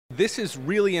this is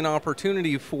really an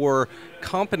opportunity for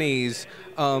companies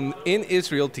in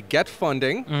Israel to get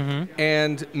funding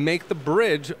and make the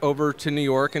bridge over to New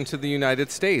York and to the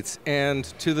United States. And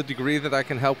to the degree that I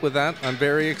can help with that, I'm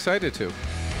very excited to.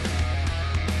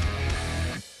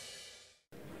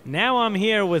 Now I'm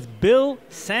here with Bill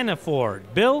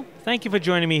Staniford. Bill, thank you for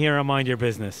joining me here on Mind Your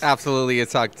Business. Absolutely,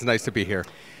 it's nice to be here.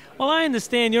 Well, I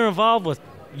understand you were involved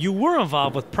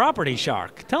with Property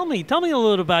Shark. Tell me a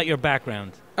little about your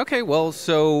background. Okay, well,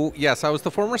 so yes, I was the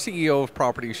former CEO of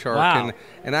Property Shark, Wow.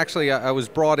 and actually I was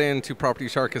brought into Property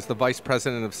Shark as the Vice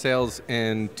President of Sales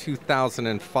in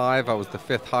 2005. I was the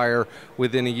 5th hire.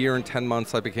 Within a year and 10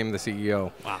 months, I became the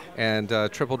CEO. Wow. And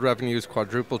tripled revenues,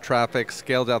 quadrupled traffic,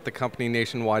 scaled out the company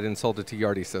nationwide, and sold it to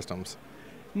Yardi Systems.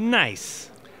 Nice.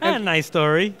 And- Nice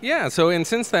story. Yeah, and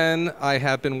since then, I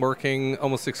have been working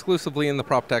almost exclusively in the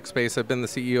PropTech space. I've been the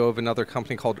CEO of another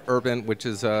company called Urban, which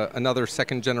is another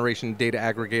second-generation data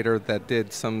aggregator that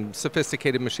did some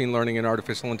sophisticated machine learning and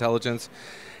artificial intelligence.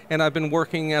 And I've been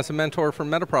working as a mentor for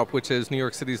Metaprop, which is New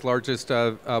York City's largest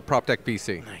PropTech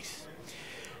VC. Nice.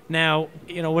 Now,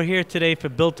 we're here today for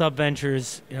Built Up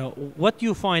Ventures. What do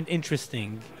you find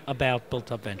interesting about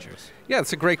Built Up Ventures? Yeah,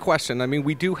 it's a great question. I mean,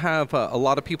 we do have a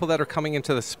lot of people that are coming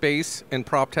into the space in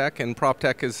PropTech, and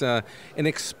PropTech is an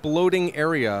exploding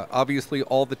area. Obviously,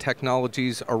 all the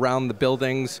technologies around the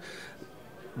buildings.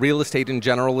 Real estate in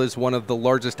general is one of the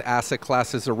largest asset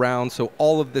classes around, so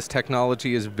all of this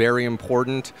technology is very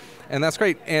important, and that's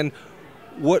great. And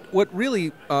what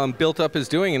really Built Up is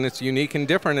doing, and it's unique and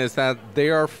different, is that they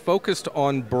are focused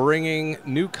on bringing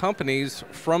new companies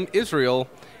from Israel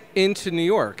into New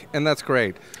York, and that's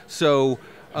great. So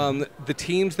the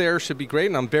teams there should be great,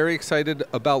 and I'm very excited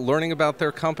about learning about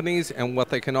their companies and what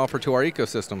they can offer to our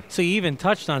ecosystem. So you even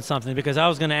touched on something, because I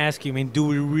was going to ask you, do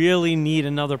we really need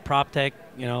another PropTech,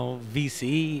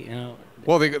 VC?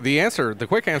 Well, the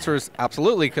quick answer is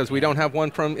absolutely, because we don't have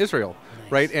one from Israel,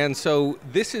 right? And so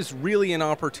this is really an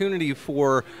opportunity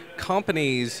for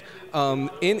companies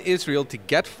in Israel to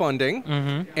get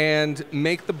funding and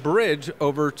make the bridge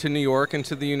over to New York and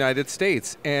to the United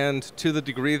States. And to the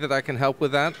degree that I can help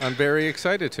with that, I'm very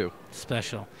excited to.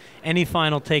 Special. Any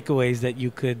final takeaways that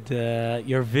you could,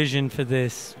 your vision for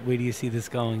this, where do you see this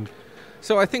going?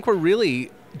 So I think we're really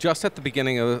just at the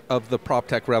beginning of the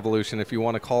PropTech revolution, if you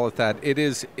want to call it that. It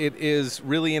is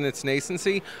really in its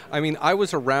nascency. I mean, I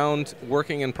was around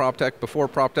working in PropTech before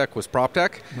PropTech was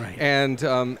PropTech. Right.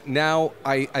 And now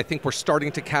I think we're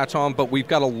starting to catch on, but we've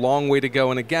got a long way to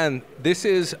go. And again, this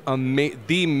is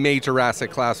the major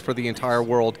asset class for the entire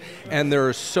world. And there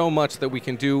is so much that we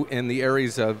can do in the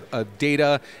areas of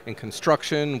data and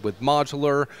construction with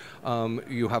modular.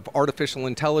 You have artificial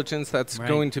intelligence that's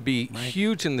going to be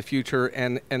huge in the future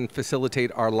and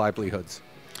facilitate our livelihoods.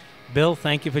 Bill,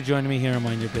 thank you for joining me here on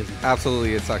Mind Your Business.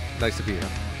 Absolutely, it's nice to be here.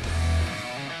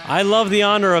 I love the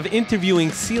honor of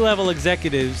interviewing C-level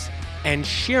executives and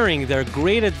sharing their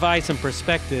great advice and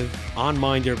perspective on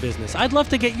Mind Your Business. I'd love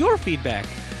to get your feedback.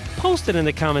 Post it in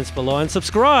the comments below and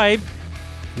subscribe.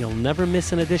 You'll never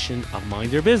miss an edition of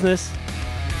Mind Your Business.